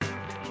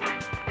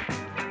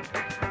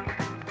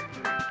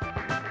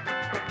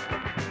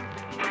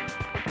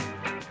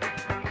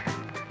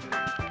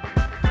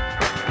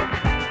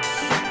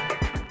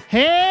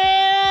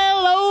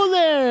Hello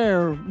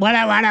there. What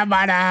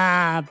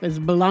up? Is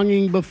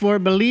belonging before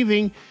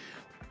believing.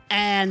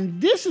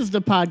 And this is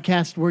the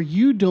podcast where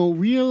you don't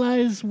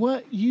realize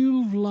what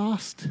you've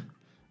lost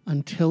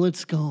until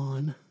it's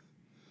gone.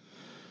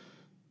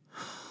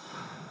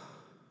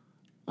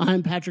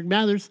 I'm Patrick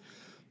Mathers,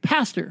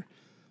 pastor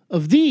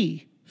of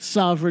the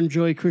Sovereign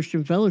Joy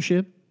Christian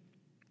Fellowship.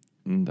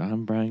 And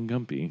I'm Brian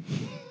Gumpy.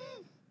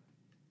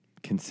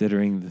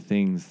 Considering the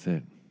things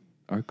that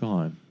are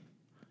gone.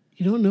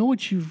 You don't know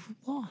what you've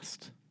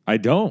lost I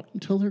don't.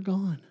 until they're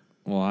gone.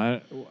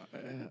 Well,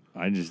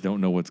 I just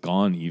don't know what's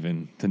gone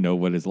even to know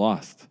what is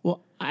lost.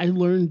 Well, I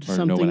learned Or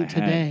know what something I had.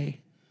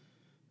 today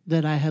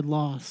that I had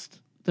lost,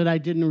 that I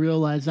didn't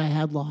realize I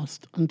had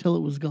lost until it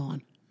was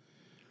gone.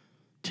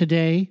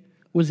 Today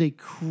was a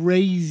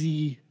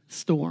crazy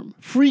storm,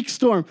 freak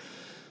storm.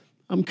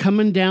 I'm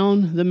coming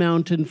down the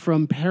mountain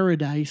from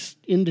Paradise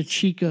into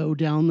Chico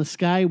down the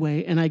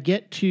Skyway, and I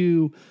get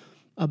to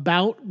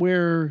about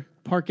where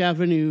Park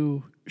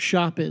Avenue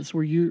shop is,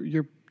 where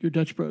your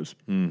Dutch Bros.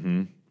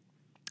 Mm-hmm.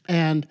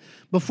 And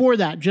before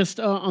that, just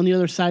on the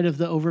other side of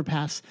the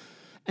overpass,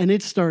 and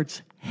it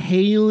starts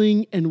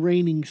hailing and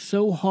raining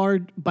so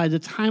hard. By the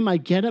time I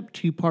get up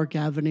to Park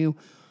Avenue,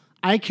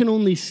 I can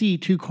only see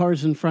two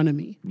cars in front of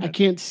me. I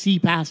can't see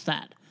past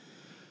that.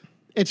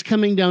 It's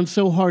coming down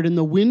so hard, and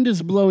the wind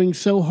is blowing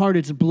so hard,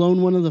 it's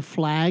blown one of the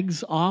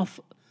flags off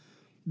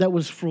that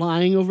was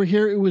flying over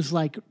here. It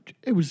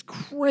was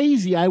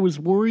crazy. I was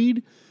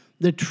worried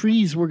the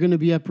trees were going to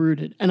be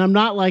uprooted. And I'm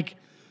not like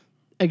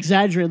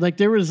exaggerating. Like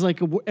there was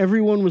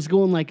everyone was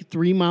going like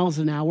 3 miles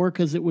an hour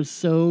because it was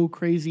so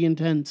crazy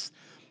intense.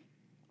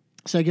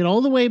 So I get all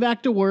the way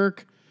back to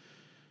work,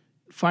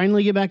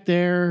 finally get back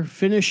there,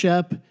 finish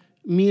up.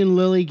 Me and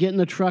Lily get in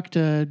the truck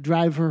to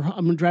drive her.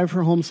 I'm going to drive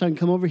her home so I can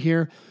come over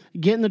here.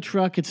 Get in the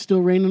truck. It's still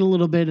raining a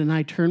little bit, and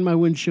I turn my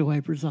windshield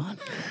wipers on.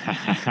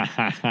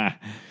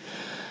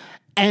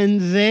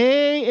 And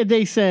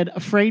they said,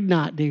 "Afraid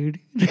not, dude."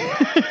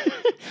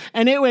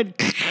 And it went,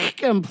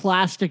 and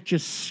plastic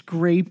just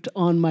scraped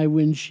on my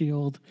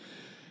windshield.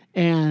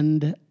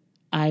 And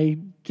I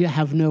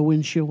have no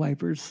windshield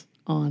wipers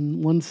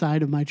on one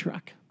side of my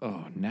truck.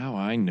 Oh, now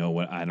I know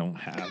what I don't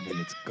have, and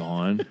it's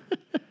gone.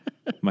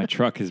 My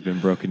truck has been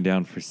broken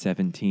down for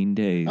 17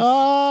 days.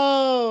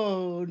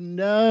 Oh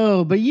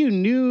no! But you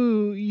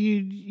knew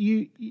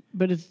you've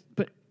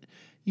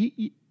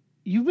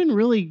been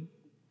really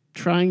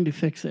trying to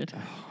fix it.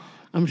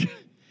 I'm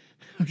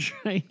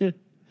trying to.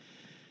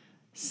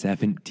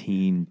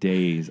 17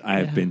 days. I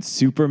have been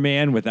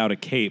Superman without a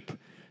cape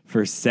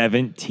for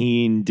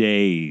 17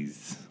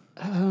 days.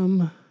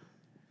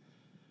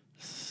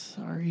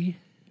 Sorry.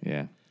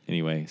 Yeah.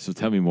 Anyway, so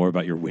tell me more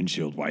about your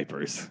windshield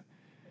wipers.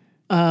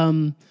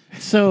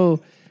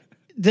 So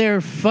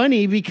they're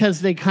funny because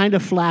they kind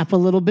of flap a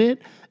little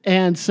bit.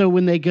 And so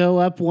when they go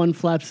up, one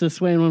flaps this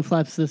way and one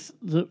flaps this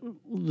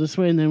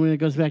way. And then when it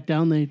goes back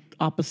down, they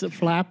opposite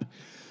flap.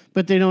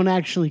 But they don't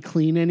actually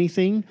clean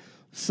anything.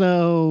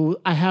 So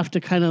I have to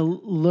kind of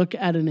look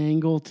at an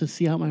angle to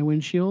see out my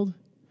windshield.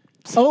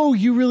 Oh,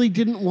 you really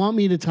didn't want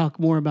me to talk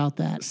more about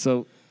that.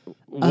 So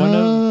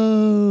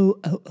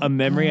a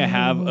memory I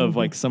have of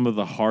like some of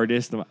the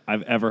hardest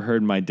I've ever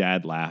heard my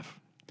dad laugh.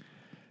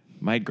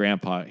 My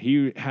grandpa,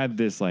 he had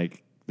this,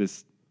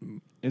 those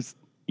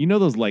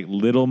like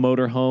little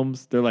motor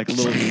homes? They're like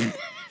little,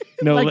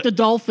 like the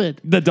Dolphin.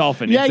 The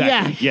Dolphin, Yeah,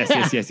 exactly. yeah.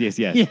 Yes.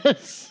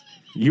 Yes.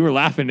 You were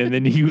laughing and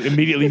then you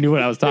immediately knew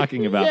what I was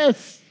talking about.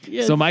 Yes.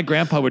 So my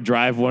grandpa would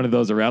drive one of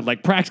those around,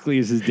 like practically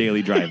as his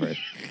daily driver.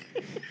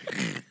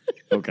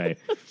 Okay.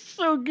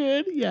 So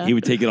good, yeah. He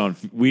would take it on.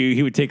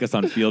 He would take us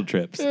on field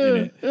trips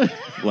in it,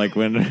 like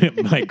when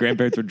my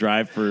grandparents would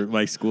drive for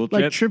like school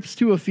trips. Like trips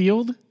to a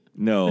field?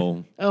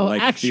 No, Oh,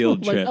 like actual,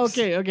 field like, trips.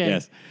 okay.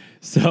 Yes.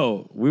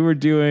 So we were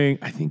doing.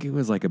 I think it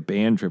was like a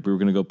band trip. We were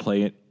going to go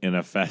play it in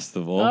a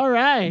festival. All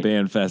right.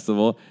 Band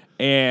festival,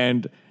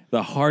 and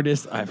the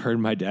hardest I've heard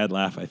my dad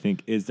laugh, I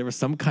think, is there was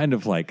some kind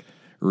of like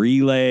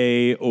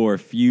relay or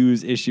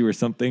fuse issue or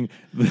something.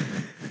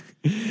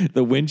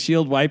 The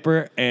windshield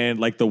wiper and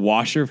like the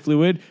washer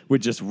fluid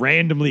would just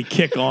randomly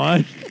kick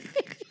on.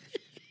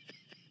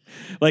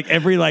 Like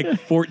every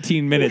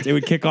 14 minutes, it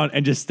would kick on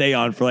and just stay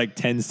on for like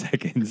 10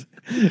 seconds.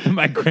 And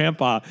my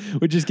grandpa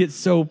would just get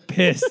so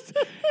pissed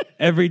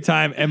every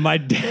time. And my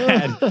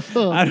dad,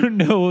 I don't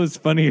know what was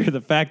funnier,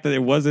 the fact that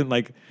it wasn't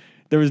like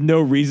there was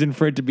no reason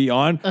for it to be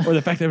on, or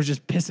the fact that it was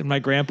just pissing my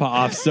grandpa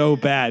off so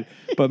bad.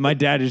 But my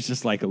dad is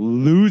just like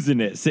losing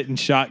it, sitting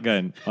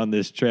shotgun on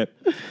this trip.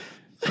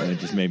 And it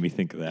just made me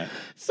think of that.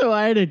 So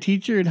I had a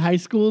teacher in high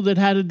school that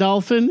had a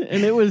Dolphin,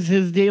 and it was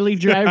his daily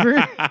driver.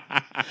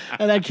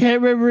 And I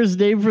can't remember his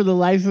name for the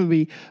life of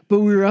me. But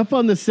we were up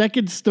on the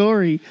second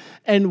story,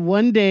 and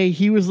one day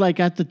he was like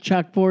at the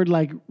chalkboard,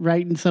 like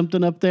writing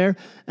something up there.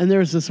 And there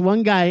was this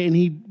one guy, and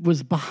he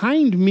was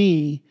behind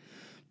me,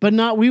 but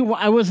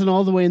I wasn't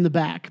all the way in the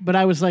back, but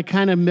I was like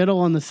kind of middle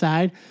on the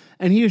side,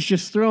 and he was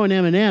just throwing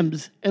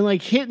M&Ms and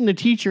like hitting the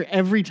teacher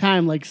every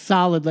time, like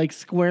solid, like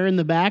square in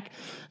the back.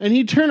 And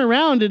he'd turn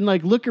around and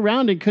like look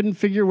around and couldn't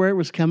figure where it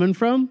was coming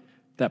from.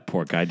 That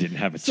poor guy didn't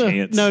have a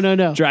chance.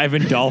 No.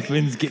 Driving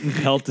Dolphins, getting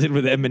pelted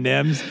with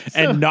M&Ms,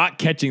 and not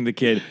catching the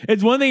kid.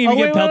 It's one thing if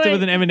you get pelted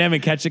with an M&M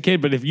and catch the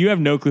kid, but if you have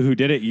no clue who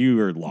did it, you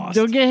are lost.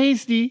 Don't get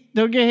hasty.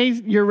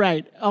 You're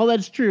right. All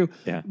that's true.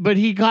 Yeah. But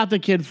he caught the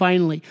kid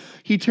finally.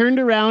 He turned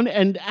around,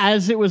 and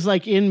as it was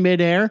like in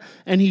midair,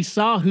 and he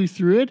saw who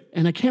threw it,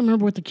 and I can't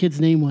remember what the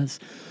kid's name was,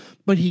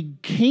 but he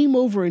came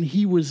over and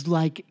he was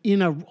like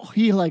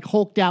he like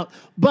hulked out.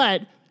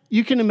 But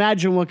you can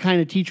imagine what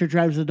kind of teacher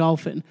drives a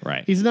Dolphin.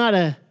 Right. He's not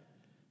a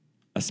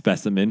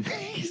specimen.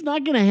 He's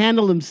not going to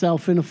handle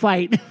himself in a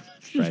fight.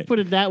 Just put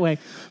it that way.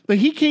 But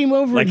he came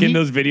over. Like in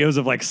those videos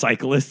of like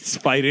cyclists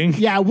fighting.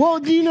 Yeah. Well,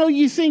 do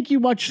you think you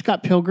watch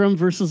Scott Pilgrim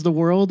versus the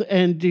World?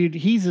 And dude,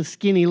 he's a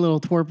skinny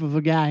little twerp of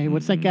a guy.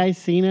 What's that guy?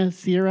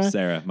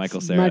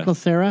 Michael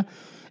Cera.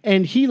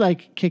 And he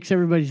like kicks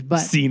everybody's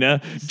butt.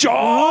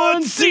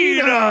 John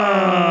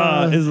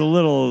Cena is a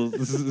little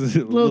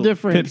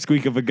different.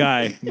 Pipsqueak of a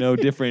guy. No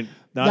different.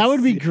 That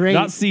would be great.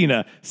 Not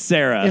Cena,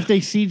 Sarah. If they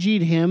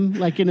CG'd him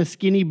like in a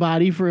skinny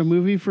body for a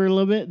movie for a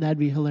little bit, that'd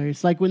be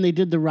hilarious. Like when they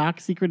did The Rock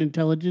Central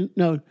Intelligence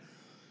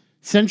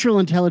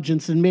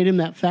and made him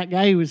that fat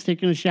guy who was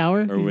taking a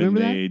shower. Or when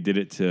they did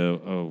it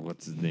to,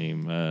 what's his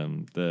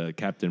name? The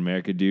Captain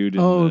America dude.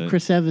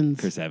 Chris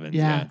Evans. Chris Evans,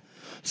 yeah.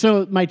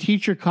 So my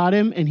teacher caught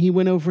him and he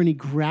went over and he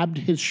grabbed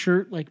his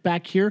shirt like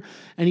back here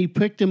and he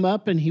picked him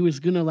up and he was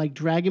going to like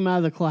drag him out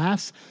of the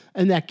class.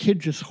 And that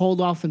kid just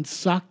hauled off and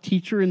socked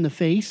teacher in the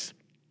face.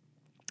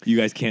 You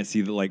guys can't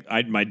see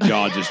that. My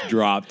jaw just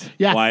dropped.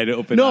 Wide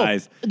open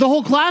eyes. The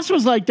whole class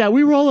was like that.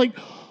 We were all like,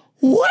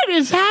 what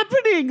is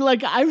happening?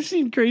 Like, I've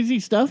seen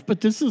crazy stuff,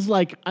 but this is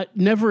like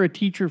never a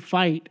teacher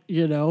fight,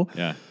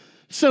 Yeah.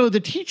 So the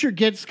teacher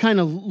gets kind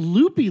of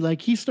loopy.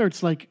 Like he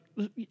starts like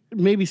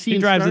maybe seeing.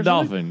 He drives a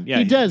Dolphin. Yeah,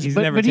 he does. He's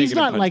but he's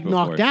not like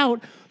before. knocked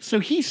out.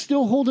 So he's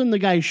still holding the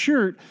guy's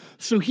shirt.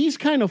 So he's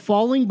kind of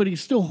falling, but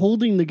he's still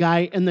holding the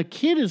guy. And the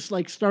kid is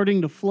like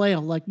starting to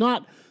flail, like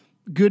not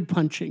good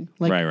punching,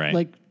 like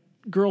like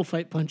girl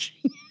fight punching.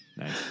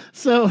 Nice.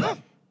 So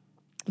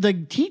the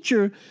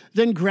teacher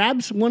then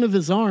grabs one of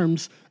his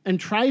arms and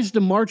tries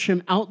to march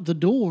him out the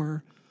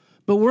door,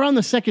 but we're on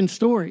the second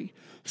story.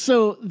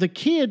 So the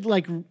kid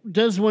like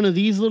does one of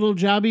these little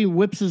jobby,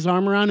 whips his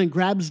arm around and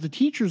grabs the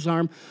teacher's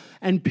arm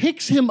and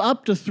picks him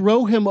up to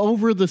throw him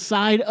over the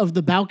side of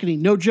the balcony.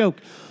 No joke.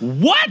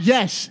 What?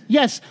 Yes.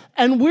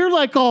 And we're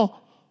like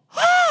all,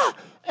 ah!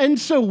 And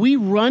so we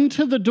run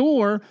to the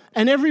door,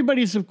 and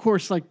everybody's, of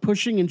course, like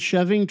pushing and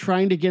shoving,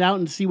 trying to get out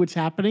and see what's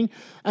happening.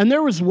 And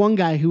there was one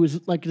guy who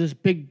was like this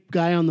big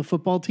guy on the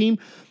football team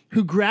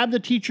who grabbed the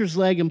teacher's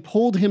leg and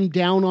pulled him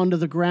down onto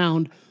the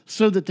ground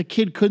so that the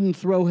kid couldn't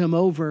throw him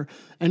over,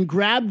 and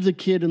grabbed the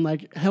kid and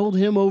like held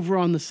him over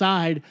on the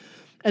side.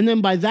 And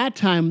then by that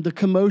time, the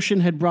commotion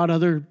had brought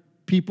other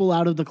people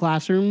out of the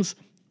classrooms.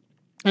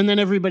 And then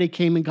everybody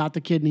came and got the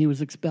kid and he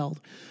was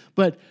expelled.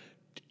 But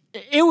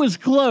it was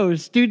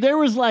close, dude. There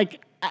was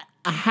like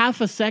a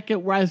half a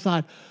second where I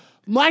thought,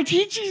 my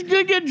teacher's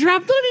going to get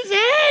dropped on his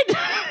head.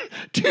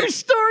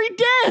 2-story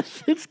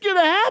death. It's going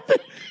to happen.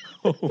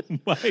 Oh,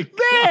 my Man.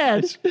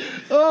 gosh.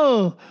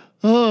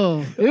 It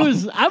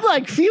was, I'm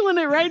like feeling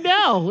it right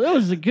now. It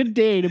was a good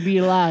day to be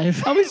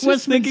alive. I was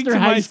just thinking to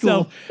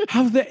myself,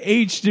 how the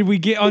H did we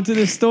get onto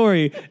this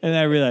story? And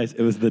I realized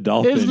it was the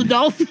Dolphin. It was the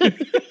Dolphin.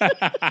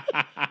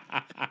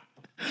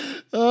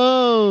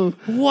 Oh,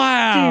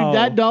 wow. Dude,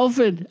 that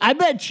Dolphin. I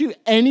bet you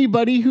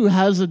anybody who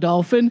has a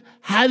Dolphin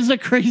has a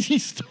crazy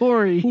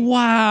story.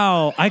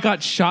 Wow. I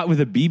got shot with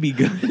a BB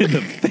gun in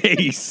the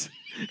face.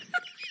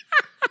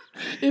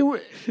 In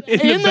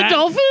the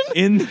Dolphin?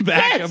 In the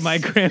back of my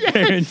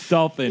grandparents'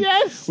 Dolphin.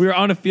 Yes. We were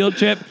on a field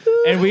trip,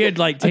 and we had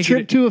like taken a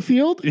trip to a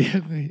field?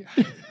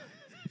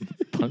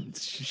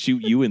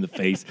 Shoot you in the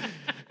face.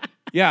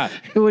 Yeah.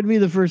 It would be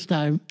the first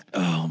time.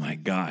 Oh my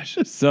gosh.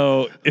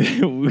 So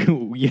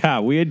yeah,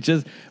 we would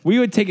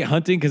take it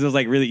hunting because it was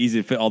like really easy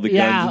to fit all the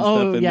guns and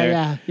stuff in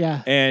there.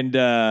 Yeah. And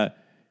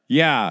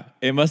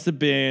it must have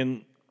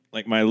been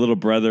like my little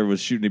brother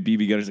was shooting a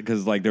BB gun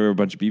because like there were a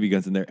bunch of BB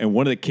guns in there. And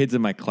one of the kids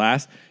in my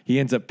class, he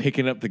ends up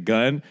picking up the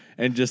gun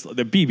and just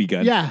the BB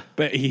gun. Yeah.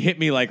 But he hit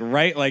me like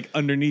right like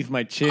underneath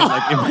my chin,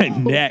 like in my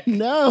neck.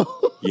 No.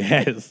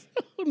 Yes.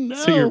 No.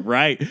 So you're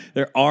right.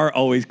 There are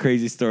always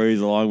crazy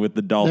stories along with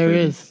the Dolphins. There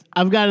is.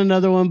 I've got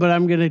another one, but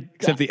I'm going to...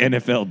 Except the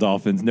NFL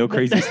Dolphins. No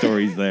crazy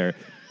stories there.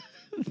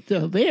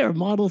 No, they are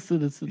model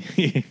citizens.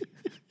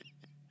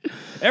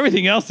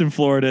 Everything else in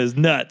Florida is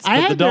nuts.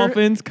 But the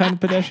Dolphins, kind of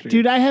pedestrian.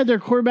 Dude, I had their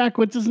quarterback,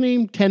 what's his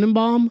name?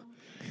 Tenenbaum?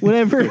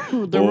 Whatever.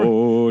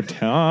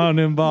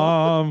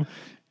 Tannenbaum.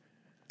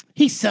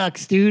 He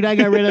sucks, dude. I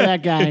got rid of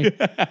that guy.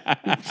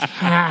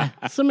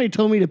 Somebody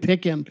told me to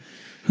pick him.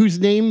 Whose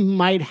name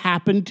might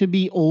happen to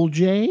be Old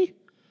J.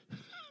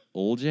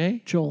 Old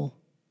J? Joel.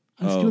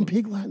 I was doing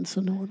Pig Latin,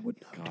 so no one would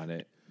know.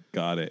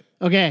 Got it.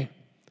 Okay.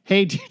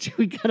 Hey,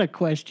 we got a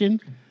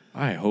question?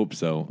 I hope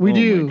so. We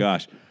do. Oh my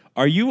gosh.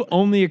 Are you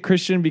only a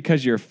Christian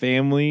because your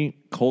family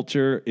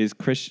culture is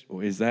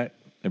Christian? Is that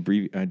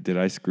did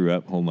I screw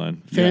up? Hold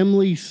on.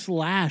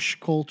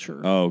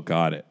 Family/culture. Oh,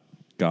 got it.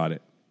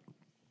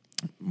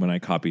 When I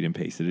copied and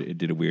pasted it, it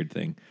did a weird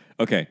thing.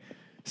 Okay.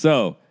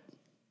 So,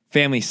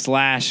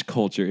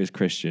 family/culture is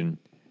Christian.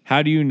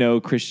 How do you know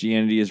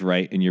Christianity is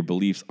right and your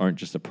beliefs aren't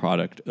just a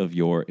product of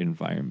your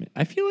environment?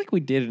 I feel like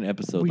we did an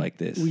episode like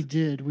this. We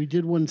did. We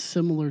did one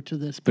similar to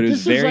this. But it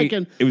was this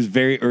it was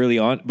very early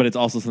on, but it's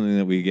also something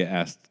that we get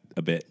asked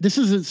a bit.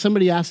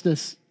 Somebody asked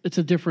us, it's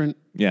a different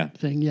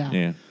thing.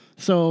 Yeah.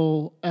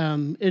 So,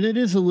 and it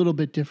is a little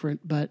bit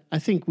different, but I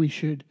think we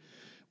should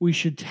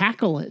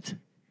tackle it.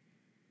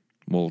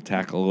 We'll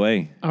tackle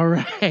away. All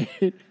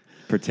right.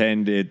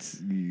 Pretend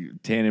it's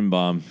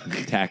Tannenbaum.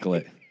 Tackle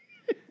it.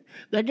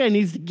 That guy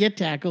needs to get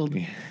tackled.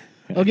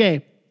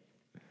 Okay.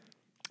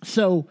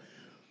 So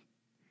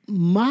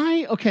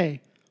my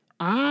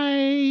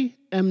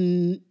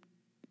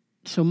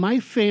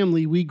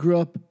family, we grew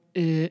up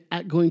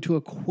at going to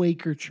a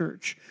Quaker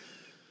church.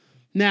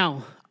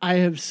 Now, I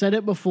have said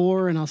it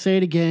before and I'll say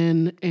it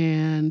again,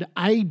 and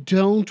I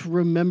don't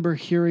remember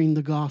hearing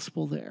the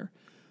gospel there.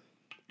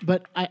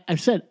 But I've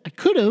said I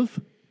could have,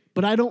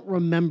 but I don't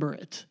remember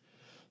it.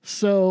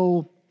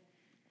 So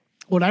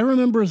what I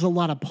remember is a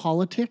lot of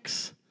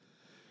politics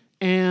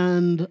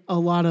and a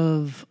lot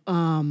of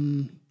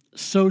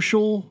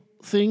social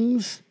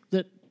things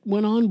that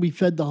went on. We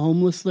fed the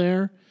homeless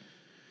there.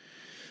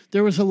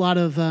 There was a lot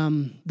of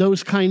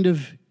those kind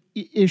of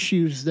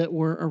issues that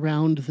were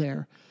around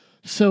there.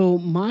 So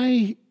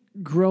my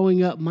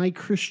growing up, my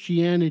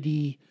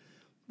Christianity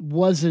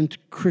wasn't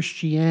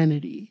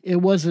Christianity. It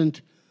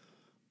wasn't,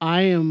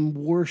 I am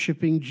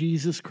worshiping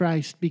Jesus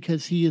Christ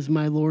because he is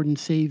my Lord and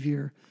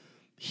Savior.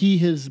 He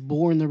has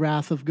borne the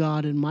wrath of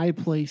God in my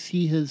place.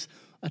 He has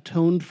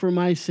atoned for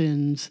my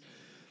sins.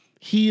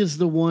 He is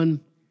the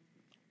one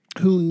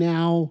who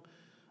now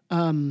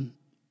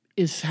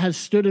has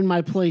stood in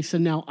my place,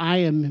 and now I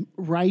am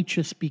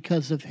righteous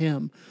because of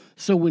him.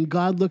 So when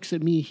God looks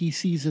at me, he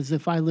sees as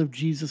if I lived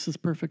Jesus'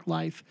 perfect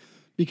life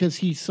because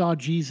he saw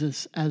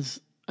Jesus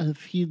as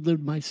if he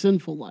lived my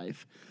sinful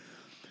life.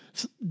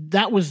 So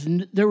there was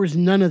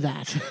none of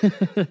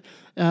that.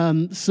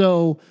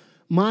 So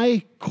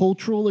my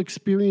cultural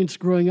experience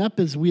growing up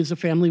is we as a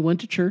family went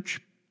to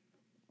church.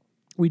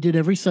 We did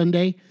every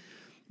Sunday.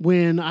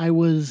 When I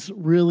was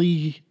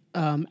really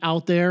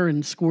out there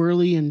and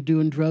squirrely and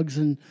doing drugs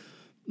and,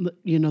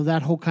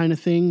 that whole kind of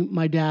thing,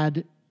 my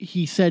dad,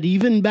 he said,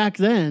 even back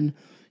then,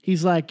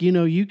 he's like,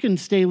 you can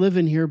stay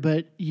living here,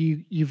 but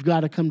you've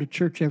got to come to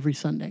church every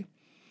Sunday.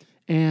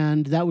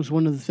 And that was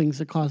one of the things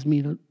that caused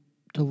me to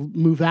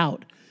move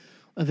out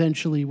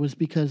eventually, was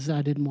because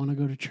I didn't want to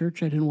go to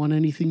church. I didn't want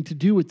anything to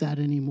do with that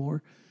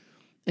anymore.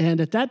 And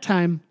at that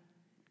time,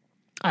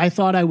 I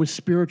thought I was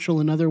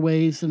spiritual in other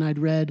ways, and I'd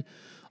read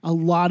a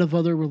lot of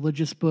other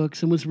religious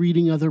books and was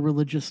reading other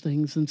religious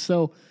things. And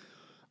so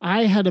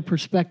I had a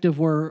perspective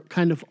where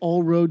kind of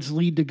all roads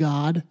lead to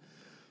God.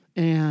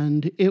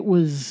 And it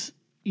was,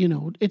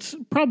 it's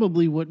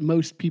probably what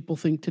most people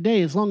think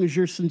today. As long as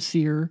you're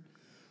sincere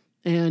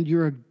and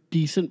you're a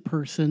decent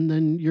person,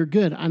 then you're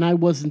good. And I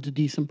wasn't a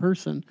decent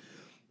person.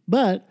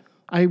 But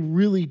I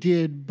really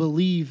did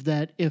believe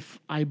that if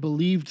I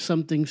believed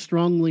something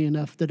strongly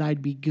enough that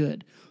I'd be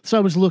good. So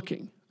I was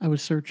looking. I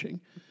was searching.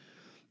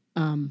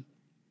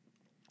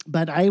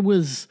 But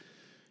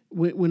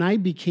when I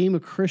became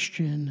a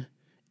Christian,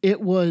 it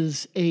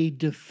was a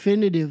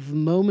definitive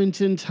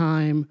moment in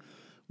time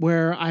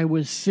where I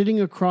was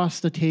sitting across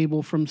the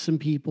table from some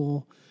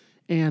people,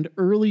 and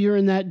earlier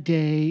in that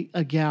day,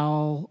 a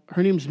gal,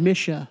 her name's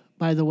Misha,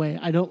 by the way.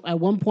 At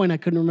one point I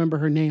couldn't remember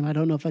her name. I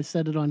don't know if I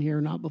said it on here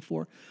or not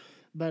before.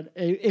 But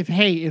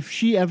if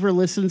she ever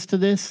listens to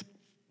this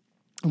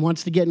and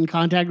wants to get in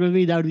contact with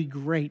me, that would be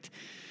great.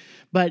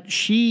 But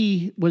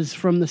she was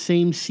from the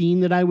same scene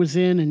that I was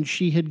in, and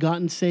she had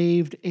gotten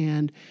saved,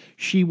 and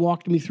she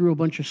walked me through a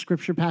bunch of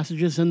scripture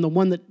passages. And the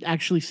one that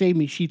actually saved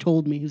me, she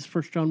told me, is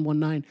 1 John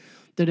 1:9,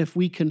 that if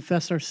we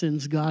confess our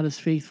sins, God is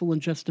faithful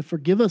and just to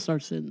forgive us our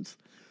sins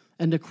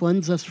and to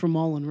cleanse us from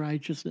all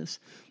unrighteousness.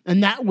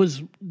 And that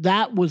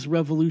was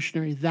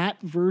revolutionary.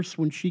 That verse,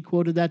 when she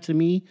quoted that to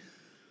me,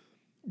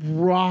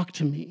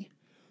 rocked me.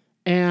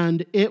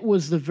 And it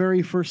was the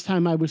very first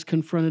time I was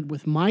confronted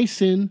with my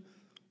sin,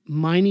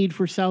 my need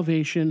for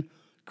salvation,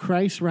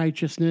 Christ's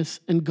righteousness,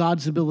 and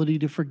God's ability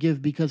to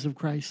forgive because of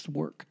Christ's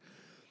work.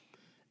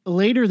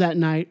 Later that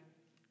night,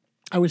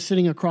 I was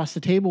sitting across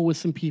the table with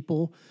some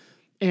people,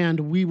 and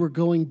we were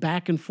going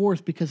back and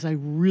forth because I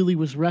really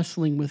was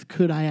wrestling with,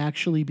 could I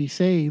actually be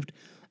saved?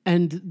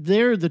 And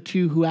they're the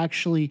two who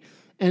actually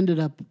ended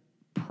up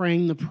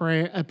praying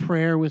a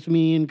prayer with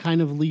me and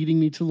kind of leading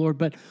me to the Lord.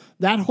 But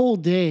that whole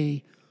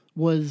day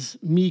was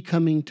me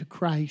coming to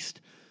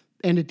Christ.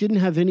 And it didn't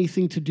have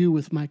anything to do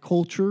with my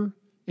culture.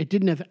 I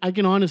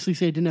can honestly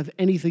say it didn't have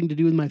anything to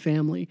do with my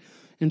family.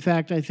 In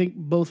fact, I think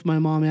both my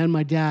mom and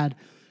my dad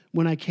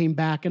when I came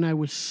back and I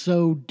was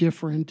so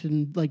different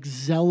and like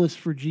zealous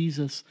for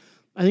Jesus.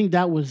 I think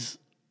that was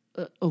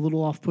a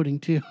little off-putting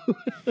too.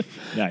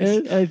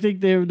 Nice. I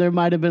think there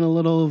might have been a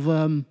little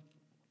of,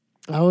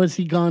 has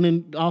he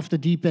gone off the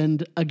deep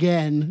end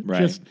again?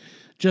 Right.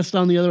 Just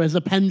on the other, as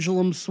a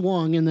pendulum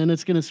swung, and then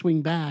it's going to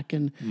swing back.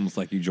 And Almost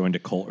like you joined a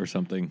cult or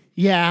something.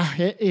 yeah,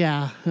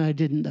 I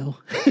didn't though.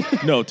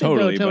 No,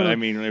 totally. No, But totally. I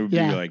mean, it would be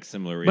like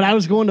similar. But I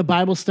was going to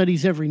Bible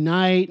studies every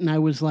night, and I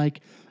was like,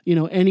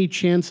 any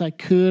chance I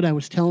could, I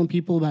was telling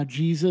people about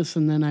Jesus,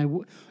 and then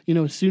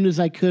as soon as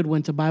I could,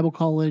 went to Bible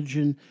college,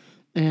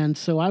 and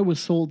so I was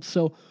sold.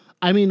 So,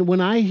 I mean,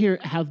 when I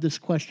have this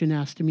question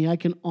asked to me, I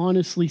can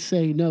honestly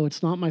say, no,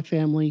 it's not my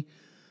family,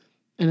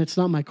 and it's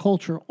not my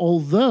culture.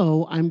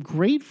 Although I'm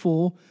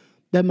grateful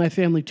that my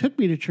family took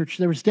me to church,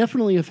 there was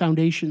definitely a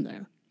foundation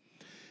there,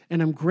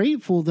 and I'm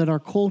grateful that our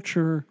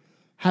culture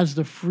has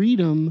the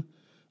freedom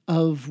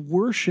of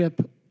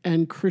worship,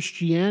 and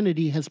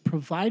Christianity has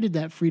provided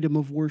that freedom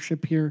of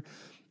worship here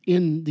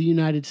in the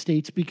United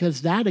States,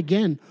 because that,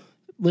 again,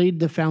 laid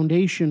the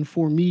foundation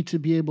for me to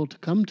be able to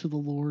come to the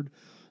Lord.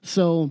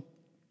 So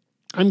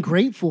I'm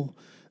grateful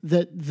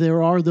that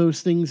there are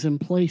those things in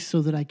place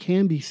so that I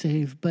can be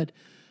saved, but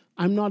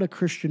I'm not a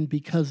Christian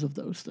because of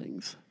those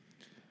things.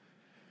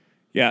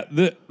 Yeah,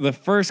 the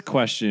first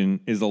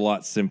question is a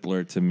lot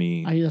simpler to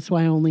me That's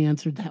why I only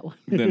answered that one.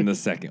 than the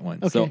second one.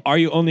 Okay. So, are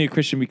you only a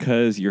Christian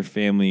because your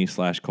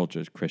family/culture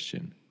is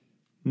Christian?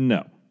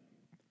 No.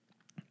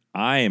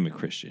 I am a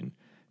Christian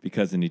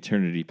because in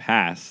eternity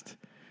past,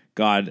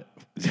 God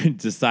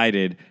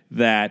decided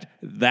that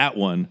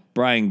one,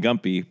 Brian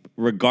Gumpy,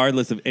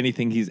 regardless of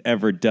anything he's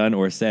ever done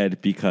or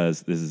said,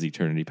 because this is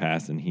eternity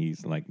past and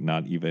he's like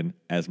not even,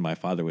 as my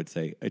father would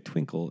say, a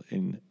twinkle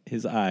in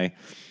his eye,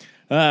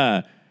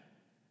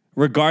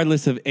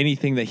 regardless of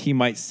anything that he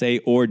might say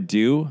or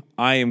do,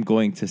 I am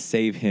going to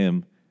save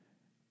him.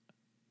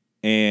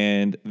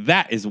 And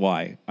that is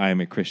why I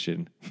am a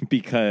Christian,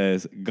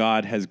 because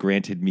God has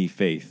granted me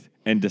faith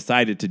and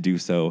decided to do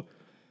so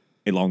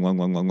a long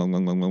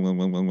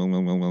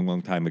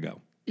time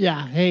ago.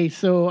 Yeah. Hey,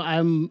 so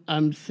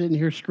I'm sitting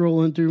here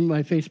scrolling through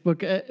my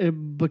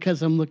Facebook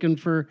because I'm looking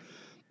for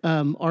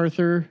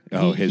Arthur.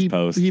 His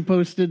post. He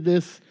posted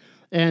this,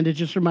 and it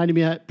just reminded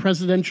me of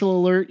presidential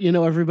alert.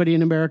 Everybody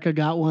in America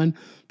got one.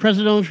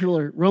 Presidential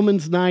alert.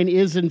 Romans 9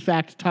 is, in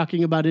fact,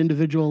 talking about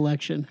individual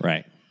election.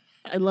 Right.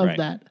 I love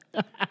that.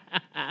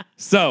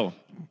 So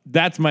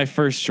that's my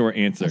first short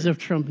answer. As if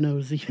Trump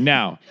knows.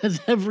 Now.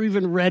 Has ever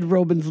even read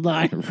Romans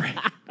 9. Right.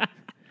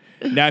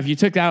 Now, if you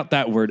took out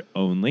that word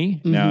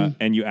only now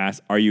and you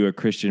ask, are you a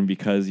Christian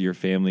because your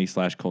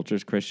family/culture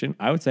is Christian?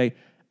 I would say,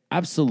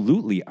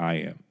 absolutely I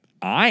am.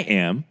 I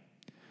am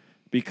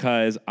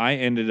because I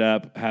ended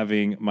up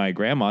having my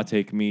grandma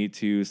take me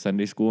to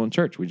Sunday school and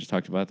church. We just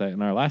talked about that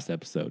in our last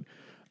episode.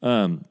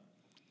 And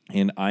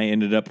I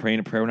ended up praying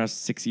a prayer when I was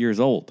 6 years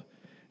old.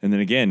 And then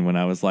again, when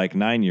I was like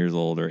 9 years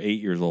old or 8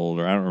 years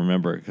old, or I don't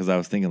remember, because I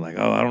was thinking like,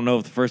 I don't know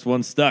if the first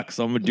one stuck,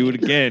 so I'm going to do it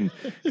again.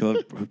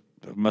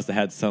 I must have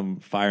had some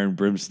fire and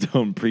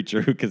brimstone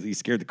preacher because he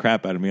scared the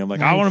crap out of me. I'm like,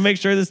 nice. I want to make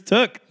sure this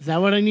took. Is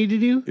that what I need to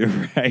do?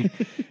 Right.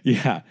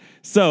 Yeah.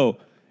 So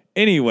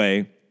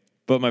anyway,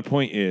 but my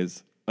point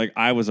is, like,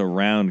 I was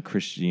around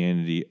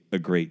Christianity a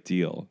great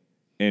deal.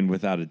 And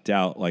without a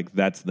doubt, like,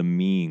 that's the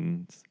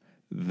means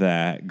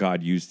that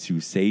God used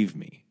to save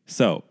me.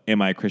 So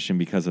am I a Christian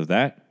because of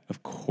that?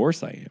 Of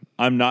course I am.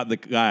 I'm not the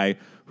guy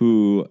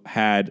who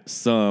had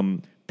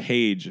some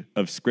page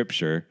of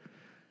scripture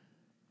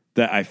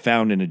that I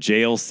found in a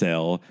jail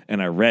cell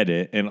and I read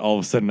it and all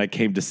of a sudden I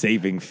came to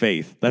saving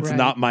faith. That's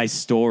not my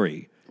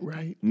story.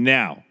 Right.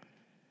 Now,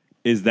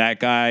 is that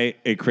guy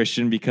a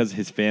Christian because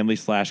his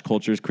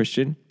family/culture is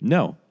Christian?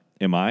 No.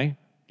 Am I?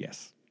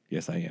 Yes.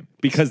 Yes, I am.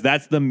 Because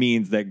that's the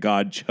means that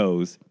God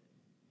chose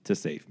to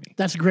save me.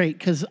 That's great,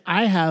 because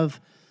I have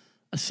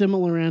a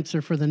similar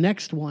answer for the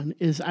next one.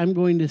 Is I'm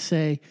going to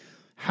say,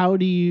 how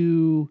do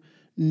you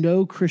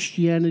know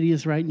Christianity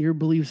is right and your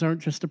beliefs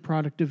aren't just a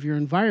product of your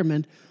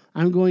environment?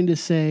 I'm going to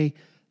say,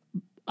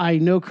 I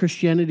know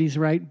Christianity is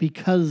right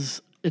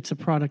because it's a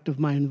product of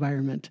my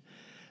environment.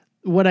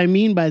 What I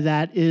mean by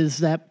that is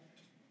that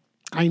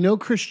I know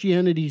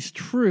Christianity is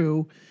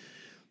true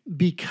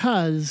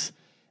because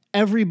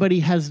everybody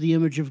has the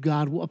image of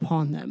God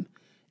upon them.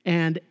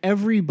 And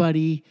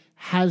everybody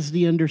has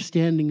the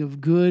understanding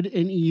of good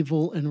and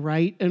evil and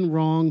right and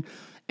wrong.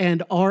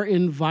 And our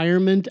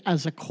environment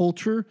as a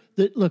culture,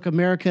 that look,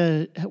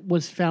 America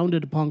was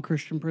founded upon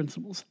Christian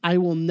principles. I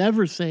will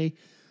never say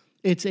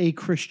it's a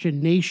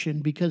Christian nation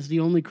because the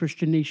only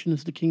Christian nation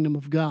is the kingdom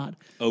of God.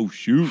 Oh,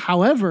 shoot.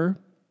 However,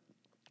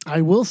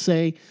 I will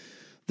say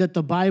that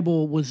the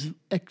Bible was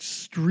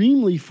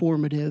extremely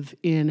formative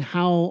in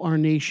how our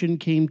nation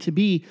came to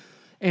be.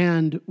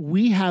 And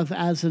we have,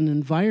 as an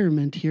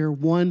environment here,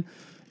 one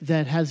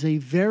that has a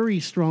very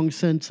strong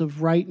sense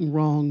of right and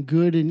wrong,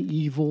 good and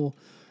evil.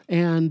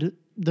 And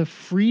the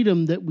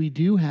freedom that we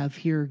do have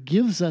here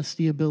gives us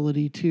the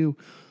ability to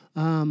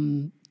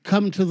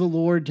come to the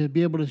Lord, to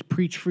be able to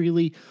preach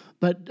freely.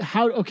 But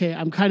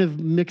I'm kind of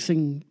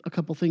mixing a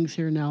couple things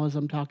here now as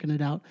I'm talking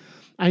it out.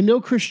 I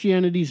know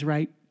Christianity's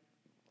right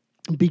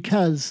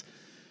because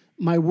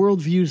my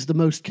worldview is the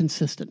most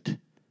consistent.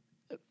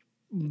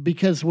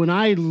 Because when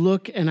I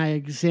look and I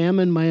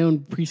examine my own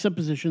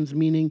presuppositions,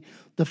 meaning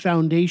the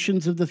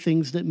foundations of the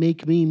things that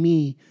make me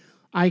me,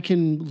 I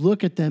can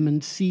look at them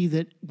and see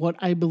that what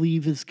I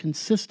believe is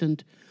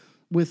consistent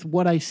with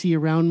what I see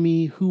around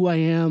me, who I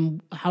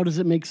am, how does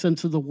it make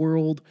sense of the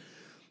world,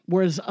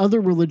 whereas other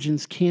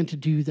religions can't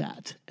do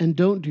that and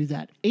don't do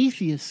that.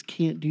 Atheists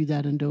can't do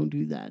that and don't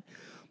do that.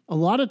 A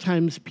lot of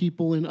times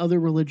people in other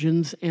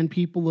religions and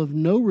people of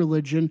no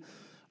religion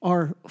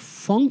are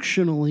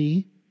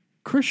functionally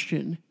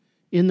Christian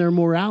in their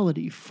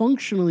morality,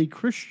 functionally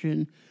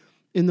Christian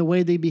in the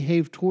way they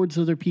behave towards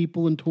other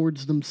people and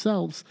towards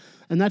themselves.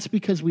 And that's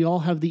because we all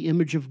have the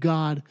image of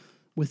God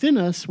within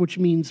us, which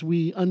means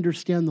we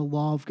understand the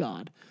law of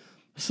God.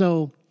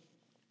 So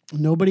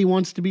nobody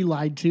wants to be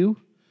lied to,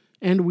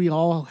 and we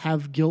all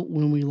have guilt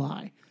when we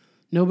lie.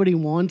 Nobody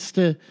wants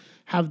to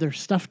have their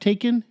stuff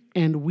taken,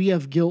 and we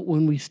have guilt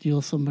when we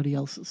steal somebody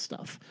else's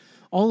stuff.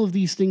 All of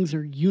these things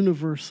are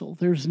universal.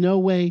 There's no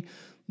way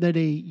that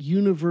a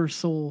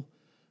universal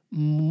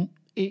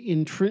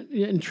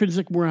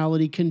intrinsic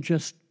morality can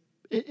just,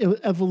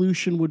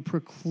 evolution would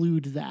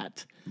preclude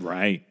that.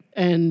 Right.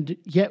 And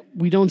yet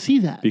we don't see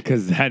that.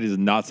 Because that is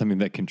not something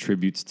that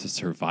contributes to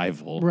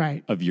survival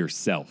of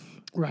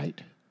yourself. Right.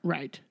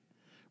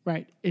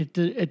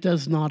 It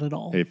does not at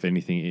all. If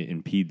anything, it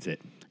impedes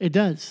it. It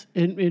does.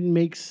 It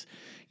makes,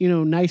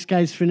 nice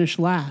guys finish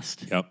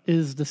last,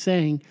 is the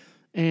saying.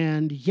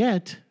 And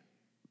yet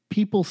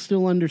people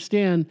still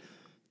understand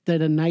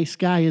that a nice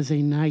guy is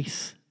a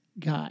nice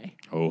guy.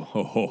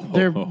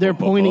 They're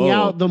pointing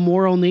out the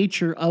moral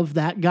nature of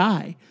that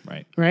guy.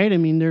 Right? I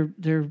mean,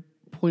 they're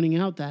pointing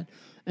out that.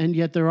 And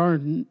yet there are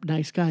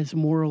nice guys,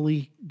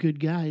 morally good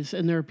guys.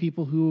 And there are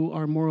people who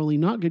are morally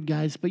not good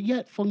guys, but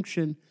yet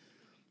function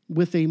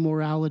with a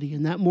morality.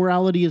 And that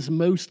morality is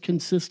most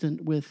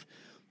consistent with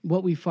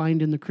what we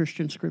find in the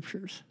Christian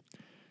scriptures.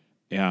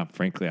 Yeah,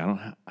 frankly,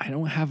 I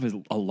don't have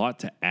a lot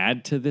to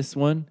add to this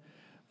one.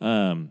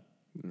 I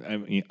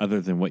mean, other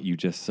than what you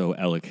just so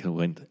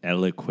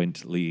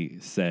eloquently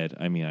said,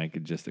 I mean, I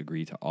could just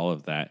agree to all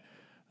of that.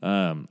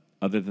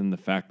 Other than the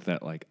fact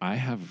that, like, I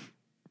have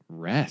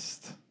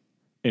rest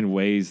in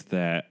ways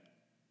that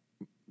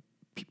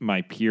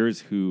my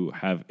peers who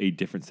have a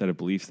different set of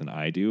beliefs than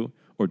I do,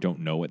 or don't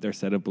know what their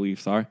set of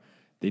beliefs are,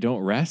 they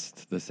don't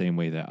rest the same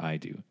way that I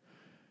do.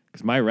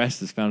 Because my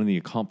rest is found in the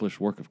accomplished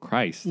work of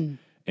Christ.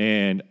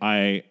 And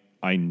I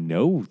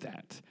know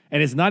that.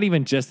 And it's not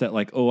even just that,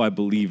 like, oh, I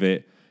believe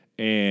it.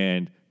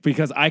 And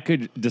because I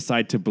could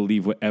decide to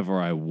believe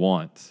whatever I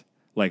want,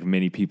 like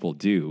many people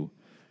do.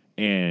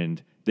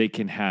 And they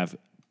can have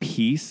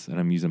peace, and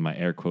I'm using my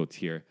air quotes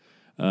here,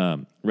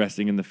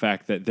 resting in the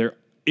fact that there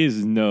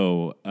is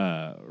no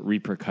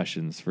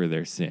repercussions for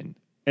their sin.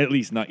 At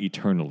least not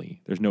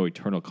eternally. There's no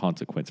eternal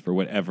consequence for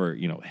whatever,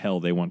 hell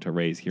they want to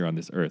raise here on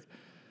this earth.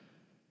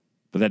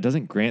 But that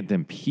doesn't grant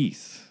them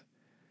peace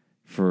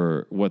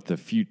for what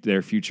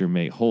their future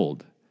may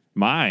hold.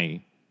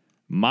 My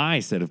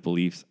set of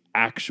beliefs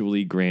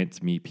actually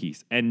grants me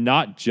peace. And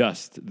not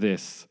just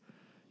this,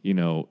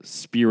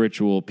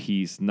 spiritual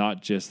peace,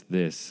 not just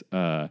this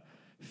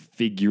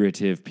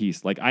figurative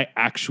peace. Like, I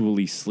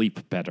actually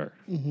sleep better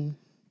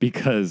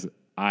because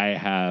I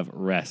have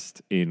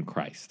rest in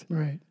Christ.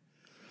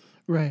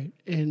 Right.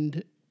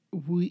 And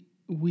we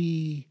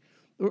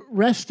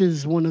rest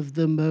is one of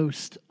the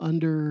most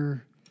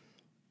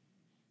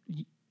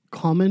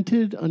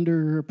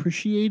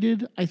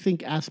underappreciated, I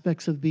think,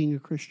 aspects of being a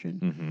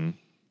Christian.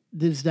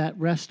 There's that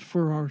rest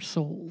for our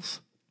souls,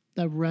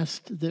 that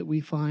rest that we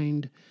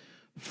find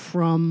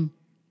from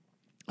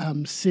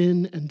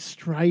sin and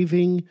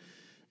striving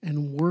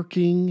and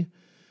working,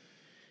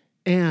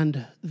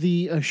 and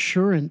the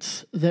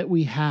assurance that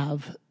we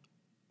have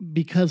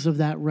because of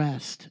that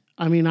rest.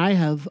 I mean, I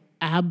have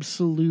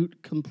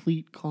absolute,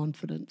 complete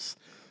confidence.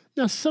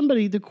 Now,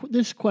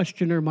 this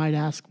questioner might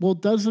ask, well,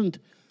 doesn't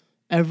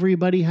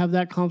everybody have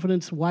that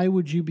confidence? Why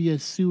would you be a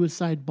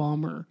suicide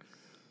bomber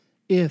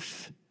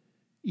if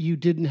you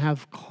didn't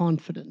have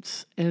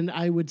confidence? And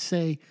I would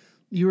say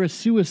you're a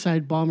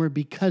suicide bomber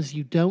because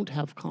you don't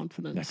have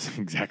confidence. That's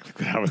exactly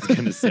what I was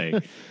going to say.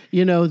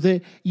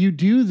 You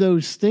do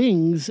those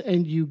things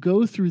and you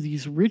go through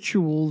these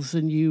rituals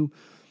and you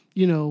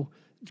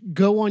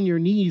go on your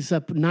knees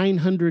up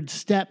 900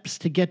 steps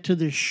to get to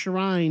this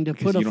shrine to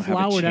put a flower down. You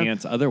don't have a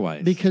chance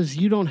otherwise. Because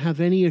you don't have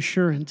any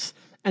assurance.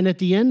 And at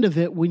the end of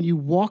it, when you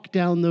walk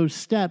down those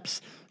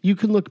steps, you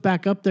can look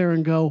back up there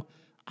and go,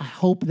 I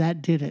hope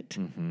that did it.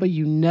 But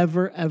you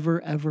never, ever,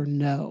 ever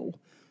know.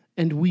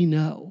 And we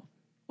know.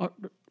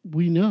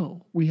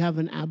 We have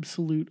an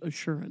absolute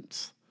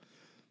assurance.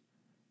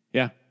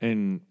 Yeah.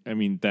 And I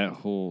mean,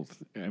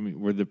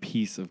 where the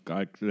peace of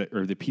God,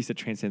 or the peace that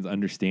transcends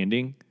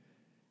understanding,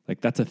 like,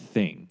 that's a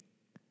thing.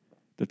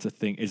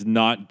 It's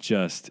not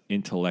just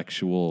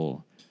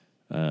intellectual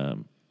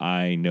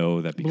I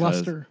know that because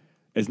Bluster.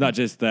 it's not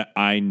just that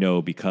I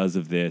know because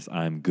of this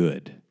I'm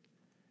good.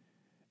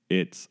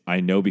 It's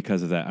I know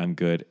because of that I'm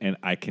good, and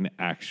I can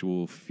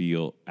actually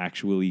feel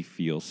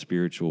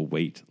spiritual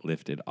weight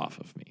lifted off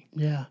of me.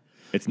 Yeah.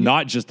 It's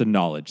not just a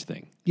knowledge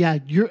thing. Yeah,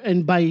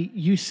 and by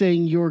you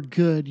saying you're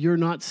good, you're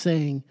not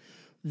saying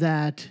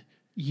that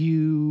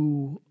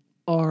you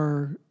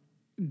are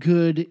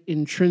good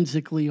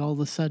intrinsically all of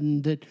a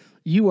sudden, that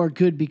you are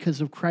good because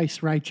of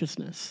Christ's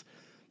righteousness.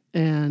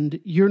 And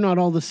you're not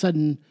all of a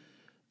sudden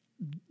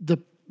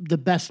the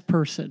best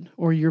person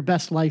or your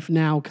best life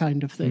now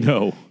kind of thing.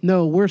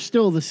 No, we're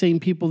still the same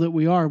people that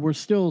we are. We're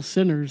still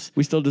sinners.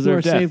 We still deserve who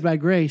are death. saved by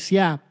grace.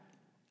 Yeah.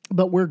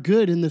 But we're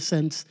good in the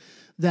sense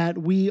that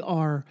we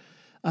are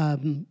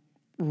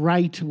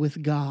right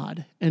with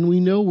God, and we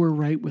know we're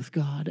right with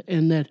God,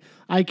 and that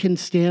I can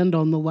stand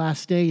on the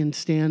last day and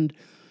stand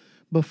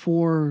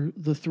before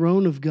the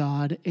throne of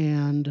God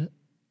and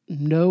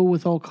know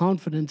with all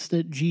confidence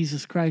that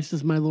Jesus Christ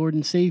is my Lord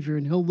and Savior,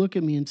 and he'll look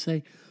at me and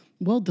say,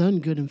 well done,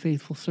 good and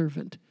faithful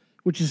servant,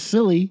 which is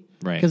silly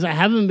because I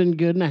haven't been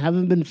good and I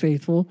haven't been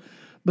faithful,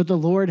 but the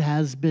Lord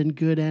has been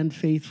good and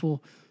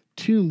faithful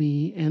to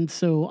me, and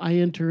so I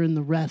enter in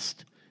the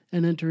rest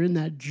and enter in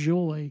that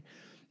joy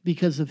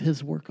because of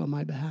his work on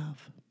my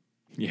behalf.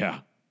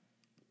 Yeah.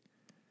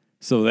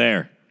 So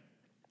there.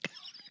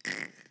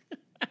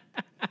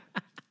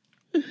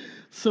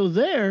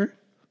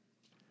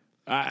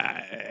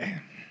 I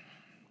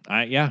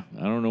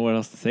don't know what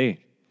else to say.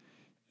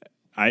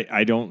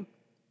 I don't,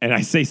 and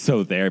I say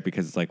so there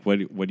because it's like, what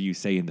do you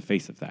say in the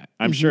face of that?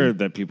 I'm sure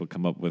that people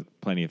come up with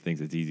plenty of things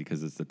that's easy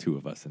because it's the two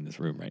of us in this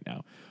room right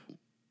now.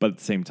 But at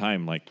the same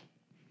time, like,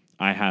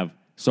 I have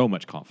so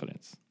much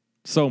confidence.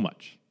 So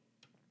much.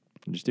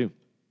 I just do.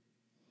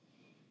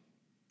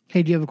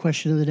 Hey, do you have a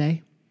question of the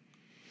day?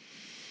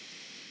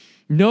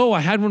 No, I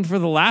had one for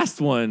the last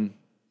one,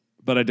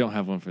 but I don't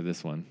have one for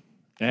this one.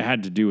 It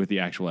had to do with the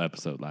actual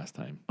episode last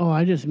time. Oh,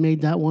 I just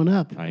made that one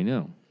up. I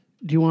know.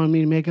 Do you want me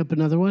to make up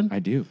another one? I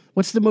do.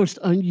 What's the most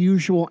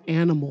unusual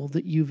animal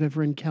that you've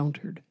ever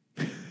encountered?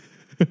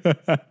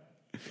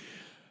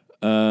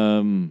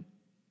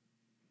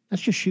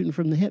 That's just shooting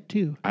from the hip,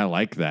 too. I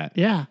like that.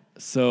 Yeah.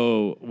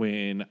 So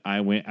when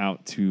I went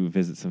out to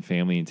visit some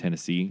family in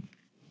Tennessee,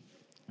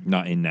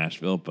 not in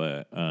Nashville,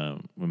 but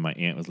when my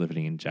aunt was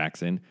living in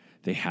Jackson,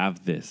 they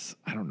have this,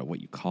 I don't know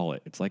what you call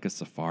it. It's like a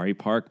safari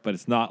park, but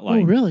it's not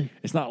like, oh, really?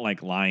 It's not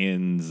like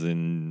lions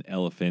and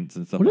elephants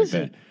and stuff What like is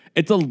that. it?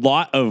 It's a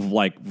lot of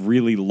like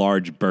really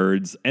large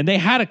birds, and they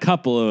had a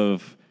couple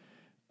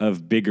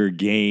of bigger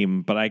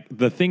game, but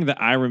the thing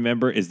that I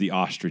remember is the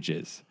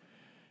ostriches.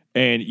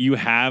 And you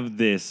have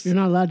this. You're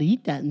not allowed to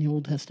eat that in the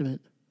Old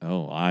Testament.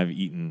 Oh, I've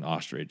eaten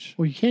ostrich.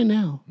 Well, you can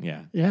now.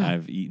 Yeah. Yeah.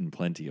 I've eaten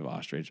plenty of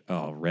ostrich.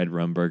 Oh, Red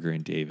Rum Burger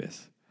in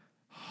Davis.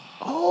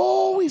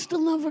 Oh, we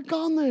still never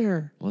gone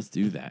there. Let's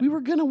do that. We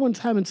were gonna one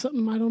time and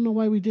something, I don't know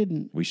why we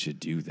didn't. We should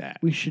do that.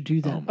 We should do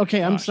that. Oh my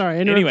okay, I'm gosh. sorry.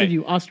 I interrupted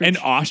you. Ostrich. An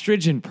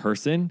ostrich in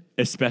person,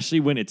 especially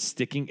when it's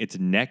sticking its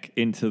neck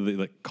into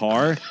the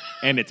car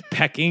and it's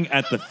pecking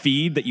at the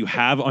feed that you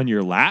have on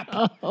your lap.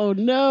 Oh,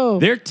 no.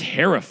 They're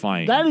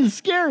terrifying. That is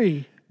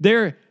scary.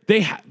 They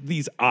have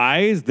these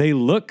eyes. They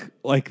look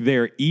like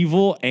they're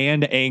evil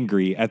and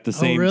angry at the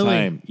same really?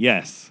 time.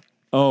 Yes.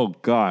 Oh,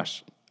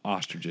 gosh.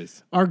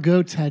 Ostriches. Our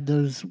goats had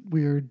those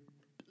weird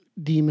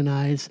demon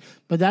eyes,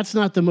 but that's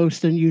not the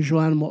most unusual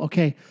animal.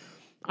 Okay,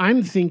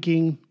 I'm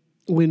thinking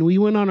when we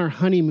went on our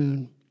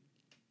honeymoon,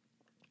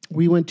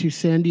 we went to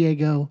San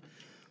Diego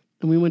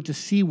and we went to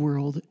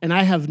SeaWorld, and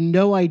I have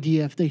no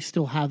idea if they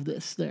still have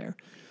this there,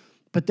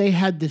 but they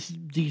had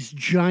these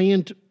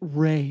giant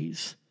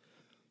rays.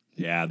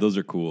 Yeah, those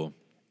are cool.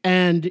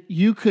 And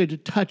you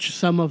could touch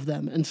some of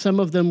them, and some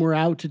of them were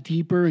out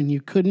deeper and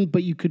you couldn't,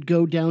 but you could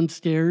go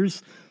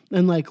downstairs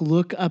and like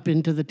look up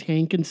into the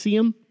tank and see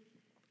them,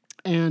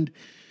 and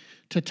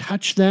to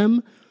touch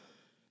them,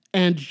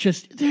 and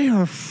just, they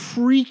are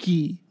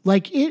freaky.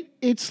 Like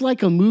it's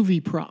like a movie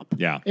prop.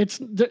 Yeah.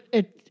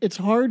 It's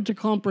hard to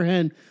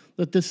comprehend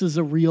that this is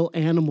a real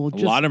animal. A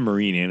lot of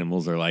marine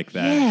animals are like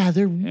that. Yeah,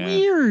 they're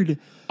weird.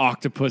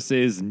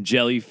 Octopuses and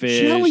jellyfish.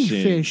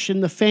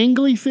 And the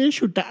fangly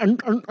fish with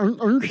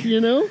the,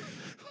 you know?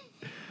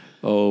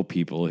 Oh,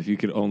 people, if you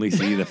could only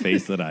see the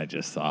face that I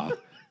just saw.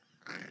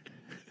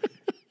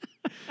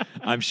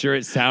 I'm sure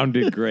it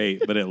sounded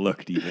great, but it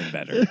looked even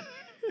better.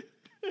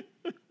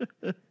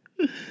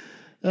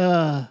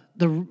 The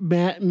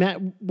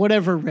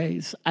whatever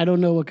rays. I don't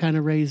know what kind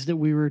of rays that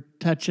we were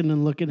touching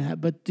and looking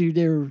at, but dude,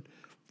 they're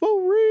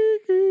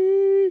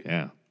freaky.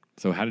 Yeah.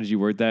 So how did you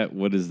word that?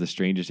 What is the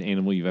strangest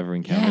animal you've ever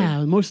encountered? Yeah,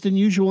 the most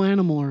unusual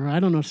animal, or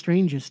I don't know,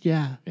 strangest.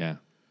 Yeah. Yeah.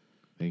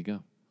 There you go.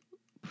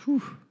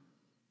 Whew.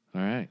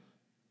 All right.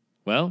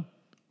 Well,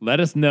 let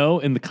us know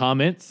in the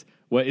comments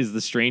what is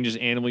the strangest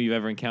animal you've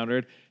ever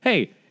encountered.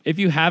 Hey, if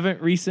you haven't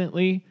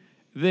recently,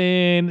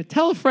 then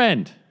tell a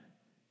friend.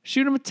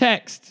 Shoot them a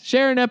text.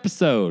 Share an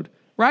episode.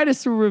 Write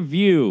us a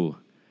review.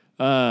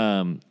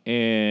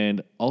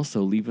 And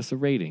also leave us a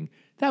rating.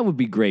 That would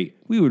be great.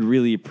 We would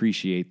really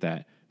appreciate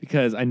that.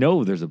 because I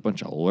know there's a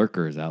bunch of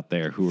lurkers out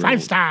there who are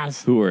 5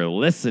 stars. who are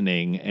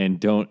listening and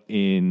don't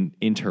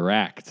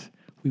interact.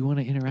 We want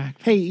to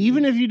interact. Hey,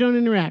 even if you don't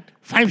interact,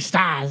 5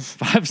 stars.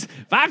 5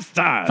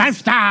 stars. 5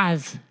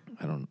 stars.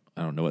 I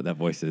don't know what that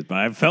voice is, but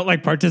I felt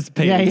like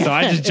participating, so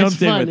I just jumped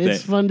it's in fun. with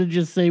It's it. fun to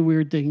just say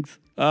weird things.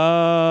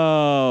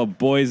 Oh,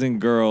 boys and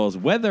girls,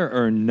 whether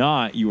or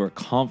not you are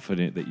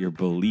confident that your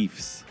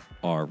beliefs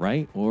are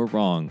right or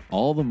wrong,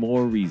 all the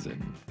more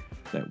reason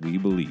that we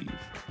believe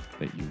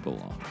that you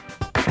belong.